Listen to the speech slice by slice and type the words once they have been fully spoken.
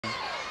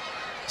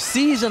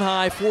Season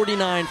high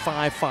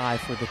 49.55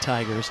 for the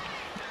Tigers.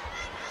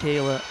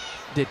 Kayla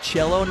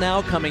DiCello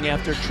now coming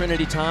after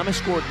Trinity Thomas,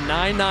 scored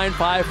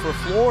 9.95 for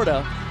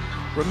Florida.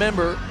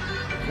 Remember,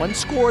 one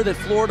score that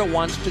Florida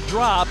wants to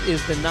drop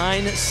is the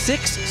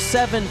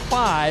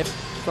 9.675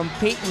 from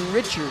Peyton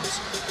Richards.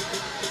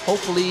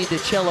 Hopefully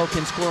DiCello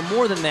can score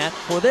more than that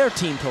for their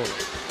team total.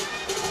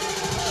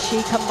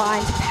 She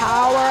combines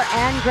power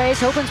and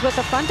grace, opens with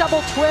a front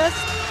double twist.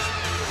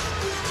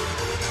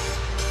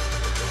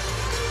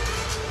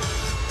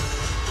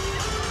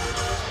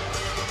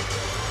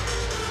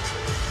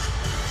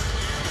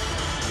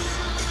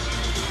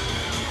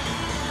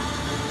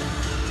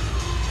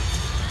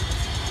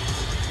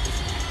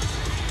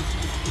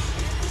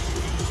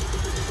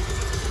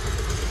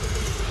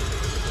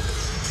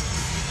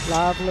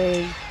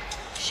 Lovely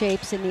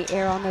shapes in the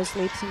air on those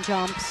leaps and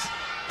jumps.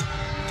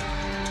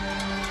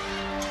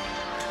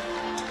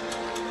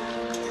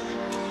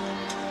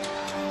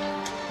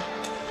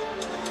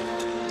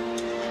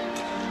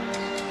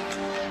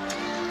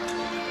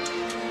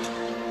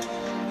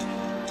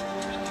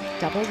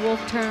 Double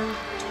wolf turn.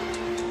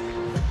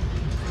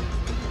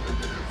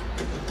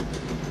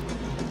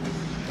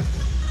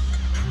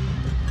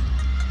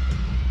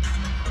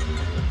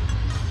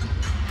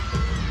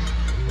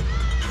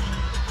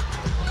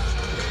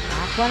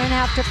 Back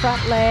 1.5 to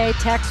front lay,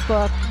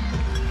 textbook.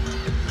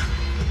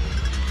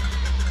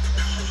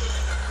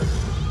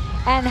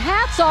 And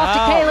hats off to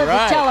Kayla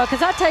DiCello,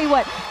 because I'll tell you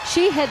what,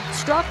 she had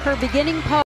struck her beginning pose.